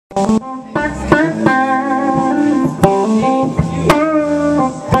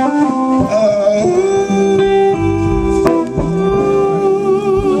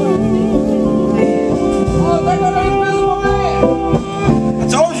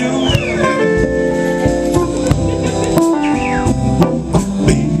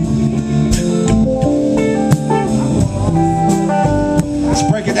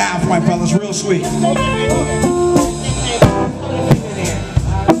My fellas, real sweet.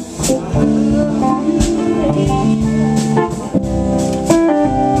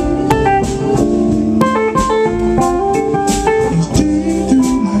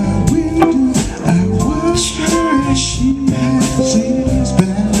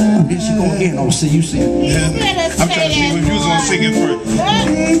 See, you see it. Yeah. I'm trying to see if you was gonna sing it first.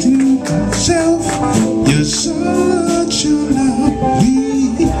 You're such a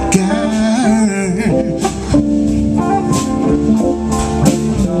lovely guy.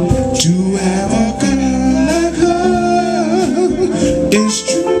 To have a girl like her is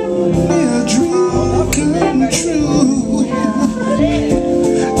truly a dream come true.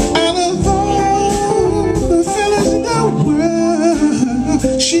 Out of all the fellas in the world,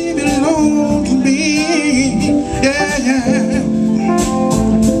 she belongs to me. Yeah, yeah.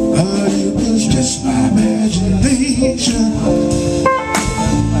 But it was just my imagination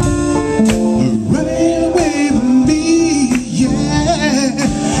running away with me. Yeah,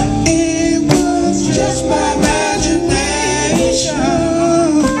 it was just my imagination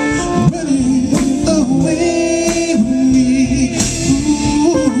running away with me.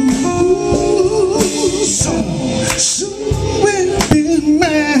 Ooh, so soon we'll be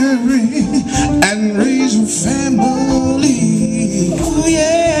married and raise a family. Ooh,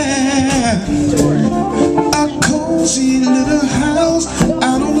 yeah. A cozy little house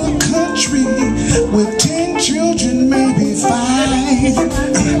out on the country with 10 children, maybe 5.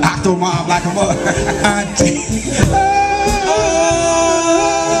 I throw mom like a mother.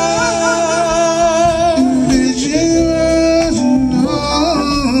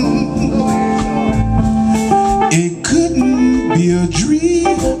 It couldn't be a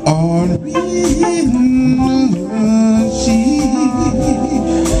dream or reality.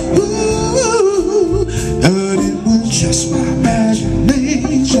 But it was just my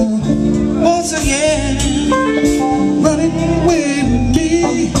imagination once again running away with me.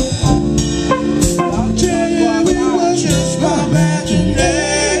 Yeah, it was just my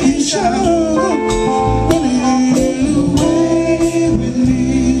imagination running away with me.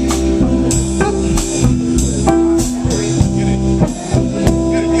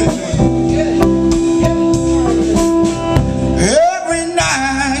 Every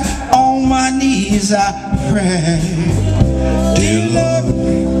night on my knees I pray, dear Lord,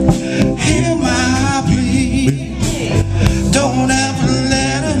 hear my plea. Don't ever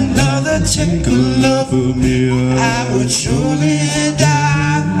let another take a love of me. I would surely die.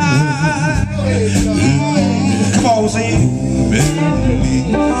 Come on, sing.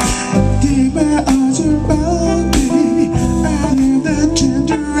 Keep my arms around me. I know that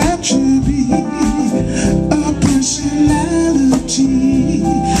tender attribute, a personality.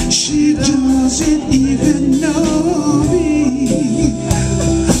 She doesn't even know me.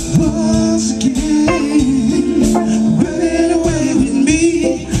 Once again, running away with me.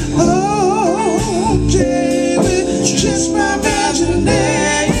 Oh, David, just my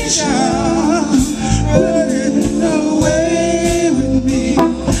imagination running away with me.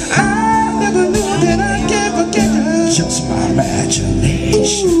 I never knew that I can't forget her. Just my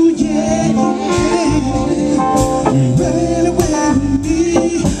imagination. Ooh, yeah, running away with me.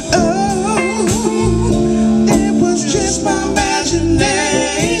 Oh, it was just my imagination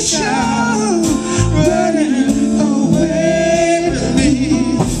running away with me.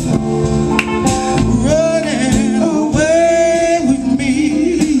 Running away with me.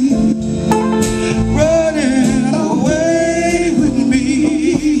 Running away with me.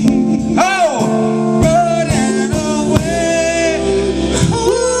 Oh! Running away.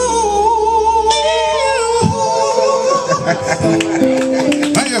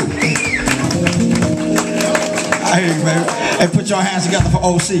 Thank you. I hear you, baby. Hey, put your hands together for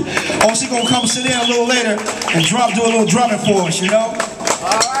OC. OC gonna come sit in a little later and do a little drumming for us, you know?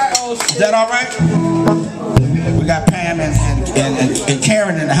 Alright, OC. Is that alright? We got Pam and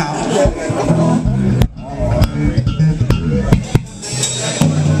Karen in the house.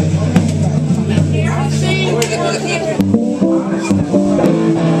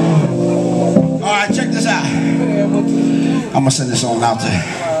 Alright, check this out. I'm gonna send this on out to,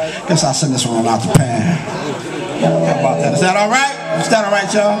 guess I'll send this one out to Pam. How about that? Is that alright? Is that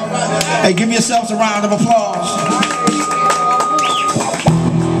alright, y'all? Hey, give yourselves a round of applause.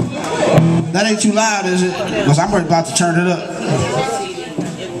 play too loud, is it? Because I'm about to turn it up.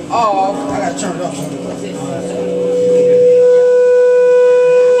 Oh, I gotta turn it up.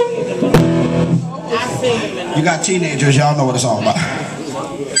 You got teenagers, y'all know what it's all about. You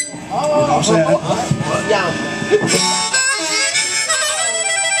know what I'm saying?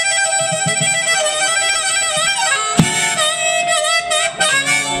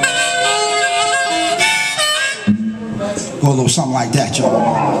 Go a little something like that,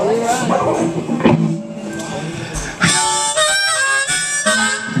 y'all.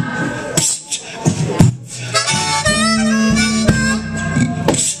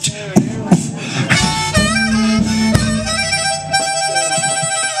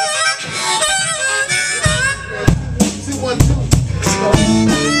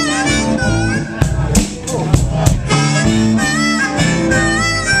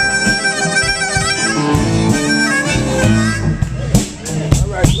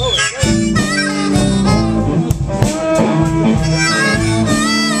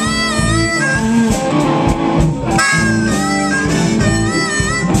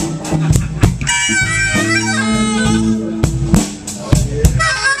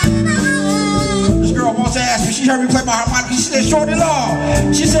 She heard me play my harmonica. She said, "Shorty Law."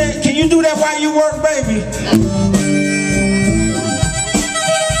 She said, "Can you do that while you work, baby?"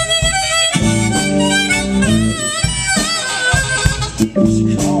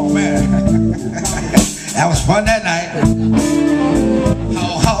 Oh man, that was fun that night. Ho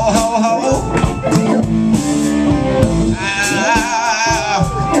ho ho ho.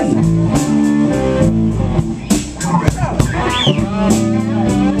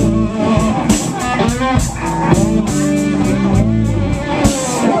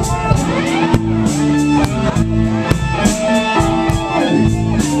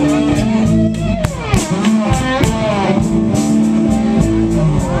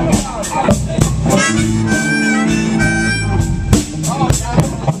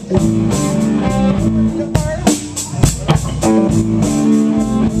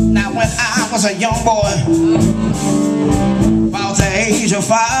 Now when I was a young boy, about the age of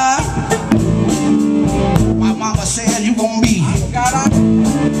 5, my mama said, "You gonna be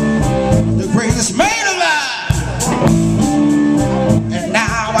the greatest man alive." And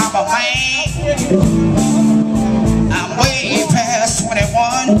now I'm a man. I'm way past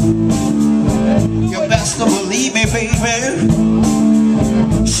 21. You best to believe me, baby.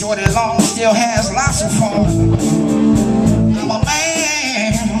 Shorty Long still has lots of fun. I'm a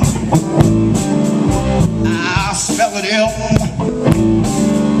man. I'll spell it M-A-H-I.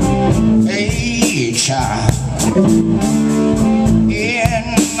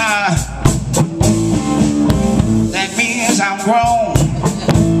 That means I'm grown.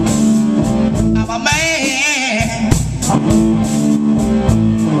 I'm a man.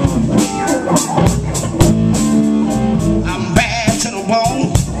 I'm bad to the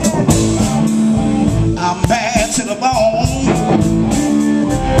bone. I'm bad to the bone.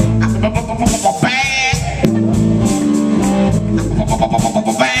 I'm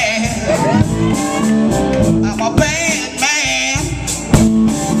bad. I'm a bad man.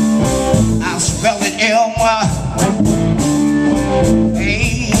 I'll spell it M-A-H-I.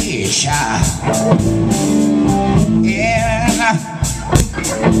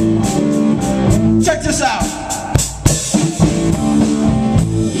 Check this out.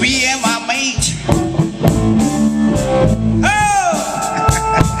 Me and my mate. Oh!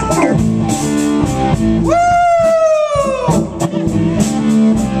 Woo!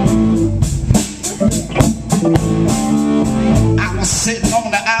 I was sitting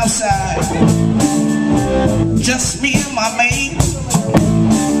on the outside, just me and my mate.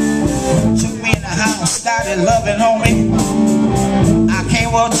 Took me in the house, started loving on me. I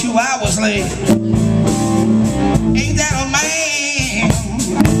came up 2 hours late. Ain't that a man?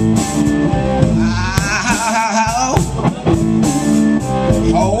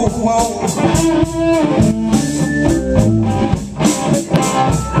 Oh, whoa.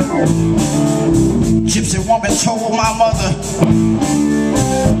 Gypsy woman told my mother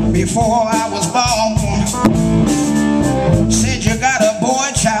before I was born, said, "You got a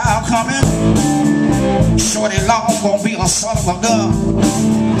boy child coming. Shorty Long gonna be a son of a gun.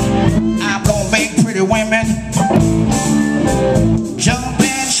 I'm gonna make pretty women jump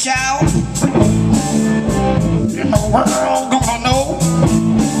and shout. And the world gonna know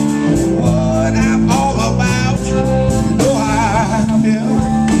what I'm all about." Oh, I'm here.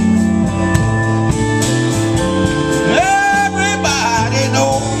 Everybody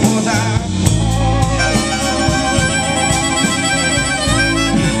knows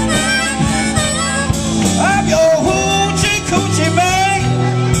I'm your hoochie coochie man.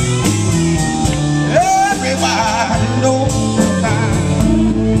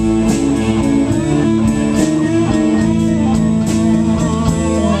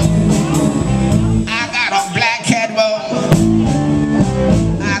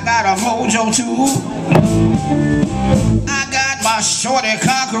 know too, I got my shorty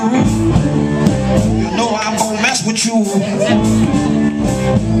conqueror. You know I'm gonna mess with you.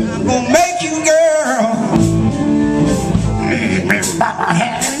 I'm gonna make you, girl.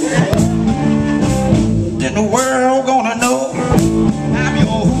 Then the world gonna know I'm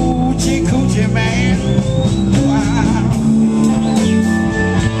your hoochie coochie man. Wow.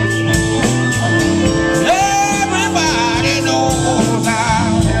 Everybody knows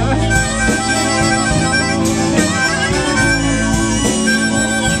I'm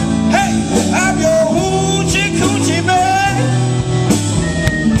hey, I'm your hoochie coochie man.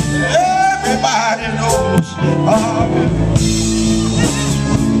 Everybody knows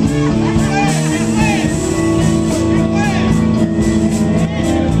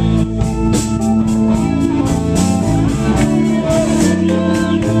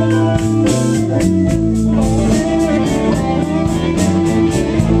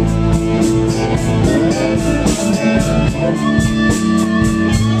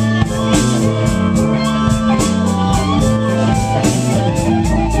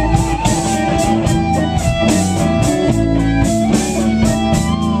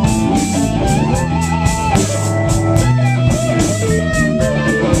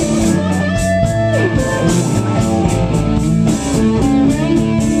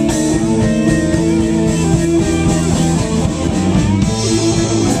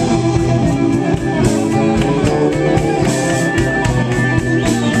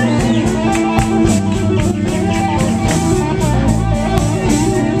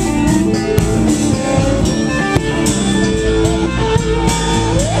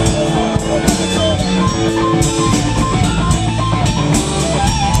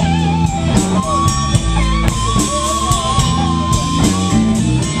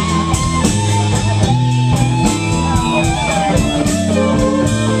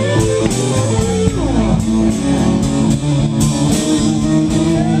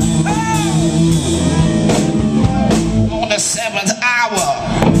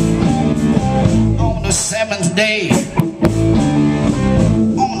day,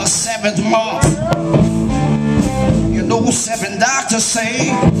 on the 7th month. You know 7 doctors say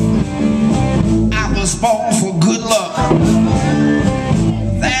I was born for good luck.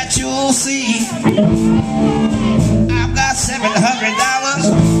 That you'll see. I've got $700.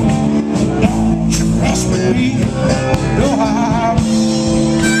 Don't you mess with me. No harm.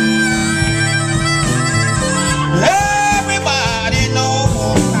 Everybody knows.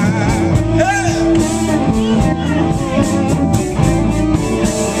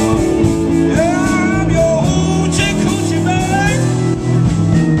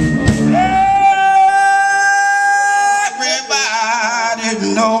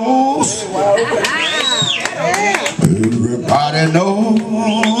 Everybody knows.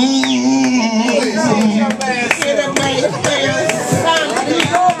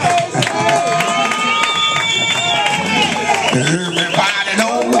 Everybody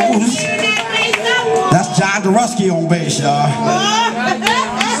knows. That's John Durusky on bass, y'all.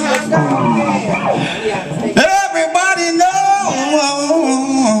 Everybody knows.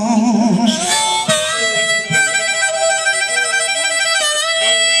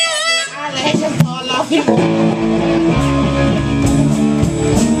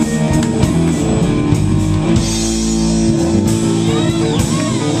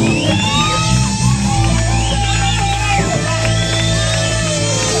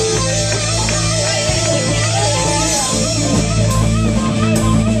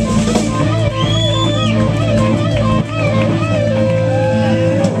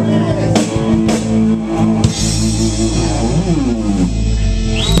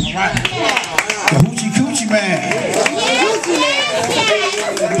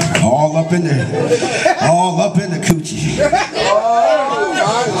 All up in the coochie.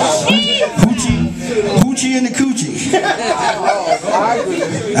 Coochie in the coochie.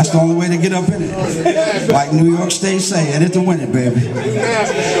 That's the only way to get up in it. Like New York State say, and it's to win it, baby.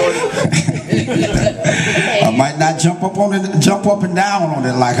 I might not jump up and down on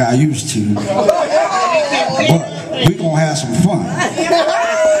it like I used to, but we gonna have some fun.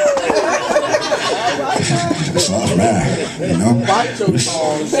 That's all right, you know.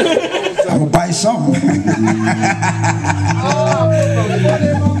 I'm gonna buy something.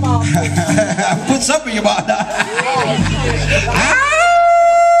 Put something in your mouth.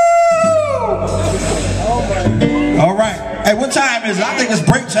 All right. Hey, what time is it? I think it's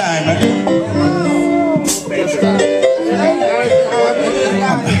break time, man.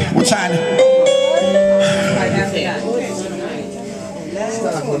 What time?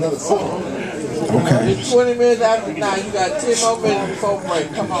 Okay. It's 20 minutes after 9. You got 10 more minutes before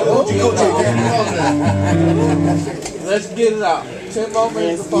break. Come on. Let's get it out. 10 more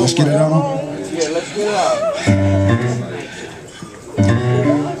minutes before break. Let's get it out. Yeah, let's get it out.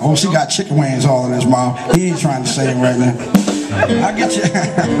 Oh, she got chicken wings all in his mouth. He ain't trying to sing right now. I get you.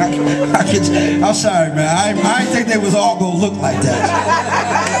 I get you. I'm sorry, man. I didn't think they was all gonna look like that.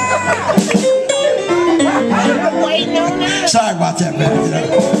 Sorry about that, man.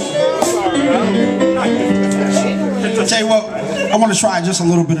 I'll tell you what, I want to try just a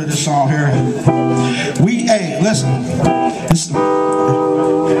little bit of this song here. Hey, listen.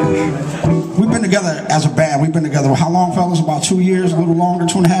 We've been together as a band. We've been together, how long, fellas? About 2 years, a little longer,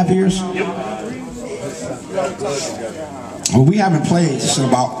 2.5 years? Well, we haven't played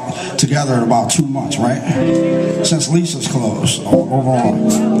together in about 2 months, right? Since Lisa's closed over on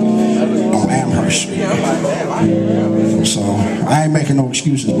Amherst. So I ain't making no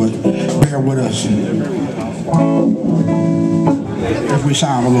excuses, but bear with us if we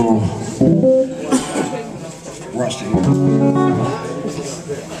sound a little rusty.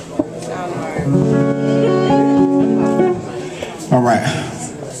 All right,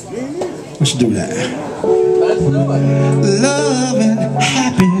 let's do that. Love and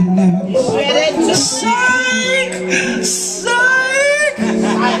happiness. Psych! Psych!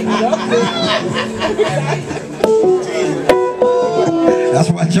 That's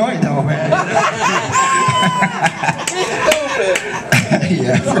my joint though, man.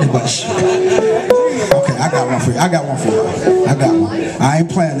 Yeah, pretty much. Okay, I got one for you. I got one for you. I got one. I ain't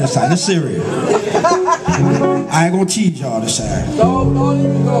playing this time. This serious. I ain't gonna tease y'all this time. Don't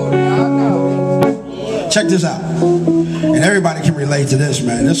even go there. Check this out. And everybody can relate to this,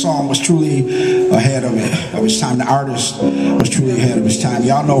 man. This song was truly ahead of its time. The artist was truly ahead of his time.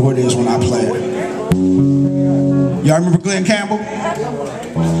 Y'all know who it is when I play it. Y'all remember Glenn Campbell?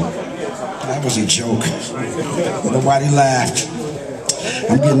 That was a joke. Nobody laughed.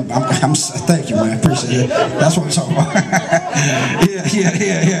 Thank you, man. Appreciate it. That's what I'm talking about.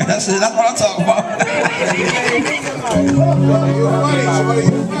 yeah. That's it. That's what I'm talking about.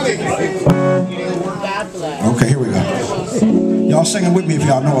 Okay, here we go. Y'all singing with me if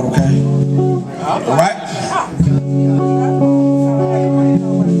y'all know it, okay? All right?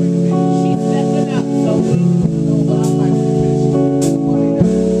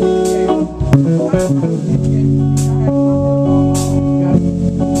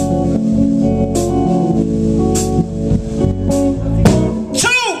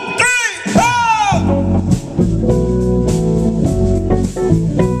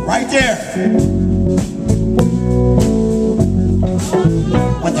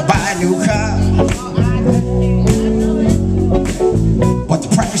 When you buy a new car, but the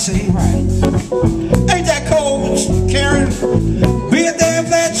price ain't right. Ain't that cold, Karen? Be a damn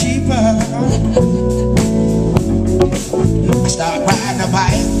flat cheaper. I start riding a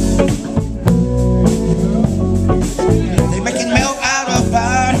bike. They making milk out of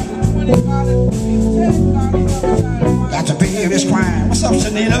butter. Got the baby's crying. What's up,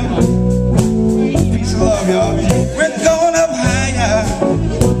 Shanita? Peace and love, y'all. We're going up higher.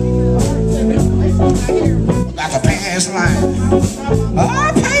 Like a pants line. I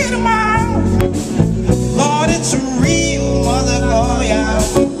pay tomorrow. Lord, it's a real motherfucker.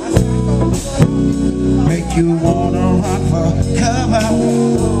 Make you wanna run for cover.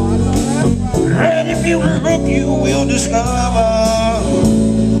 And if you look, you will discover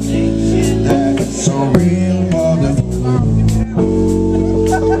that it's a real motherfucker.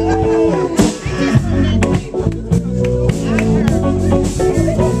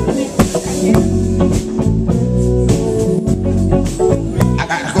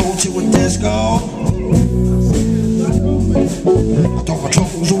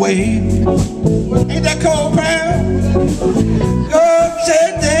 Ain't that cold, pal? Go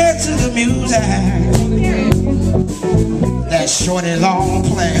sit dance to the music. That shorty long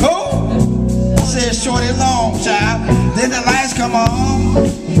play. Who? Said shorty long, child. Then the lights come on,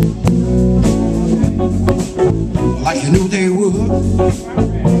 like you knew they would.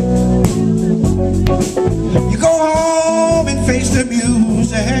 You go home and face the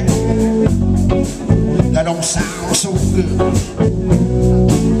music that don't sound so good.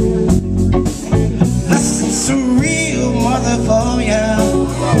 It's a real motherfucker.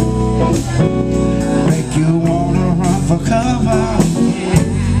 Make you wanna run for cover.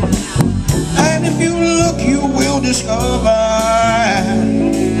 And if you look, you will discover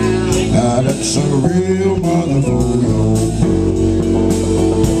that it's a real motherfucker.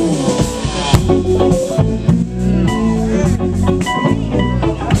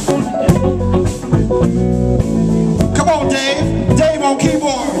 Come on, Dave. Dave on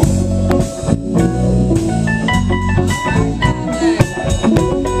keyboard.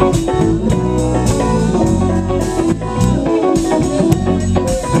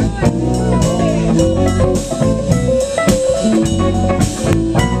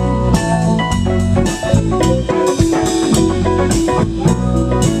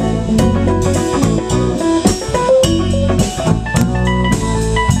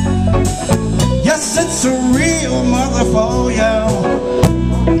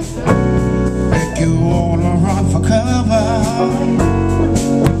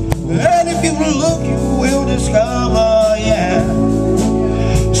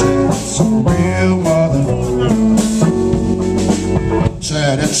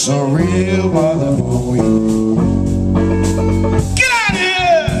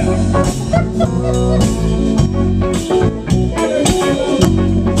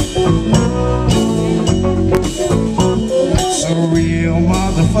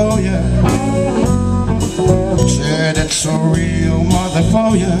 mother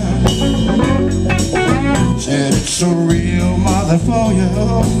for you. Said it's a real mother for you.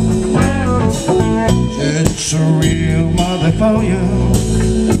 Said it's a real mother for you.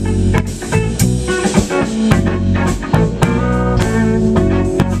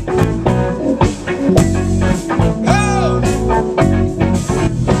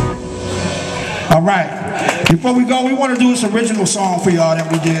 All right, before we go, we want to do this original song for y'all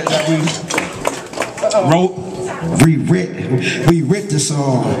that we did, that we wrote, we writ the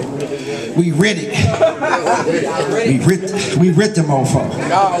song, we writ it, we writ the mofo.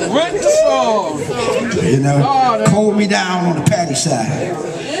 Y'all writ the song. You know, hold me down on the patty side.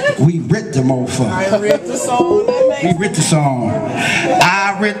 We writ the mofo. I writ the song. We writ the song.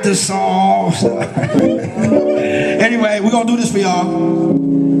 I writ the song. Anyway, we're gonna do this for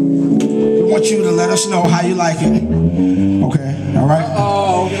y'all. I want you to let us know how you like it. Okay, all right?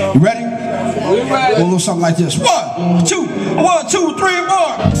 You ready? We ready. A little something like this. 1, 2, 1, 2, 3,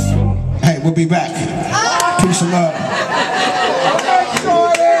 4. Hey, we'll be back. Peace and love.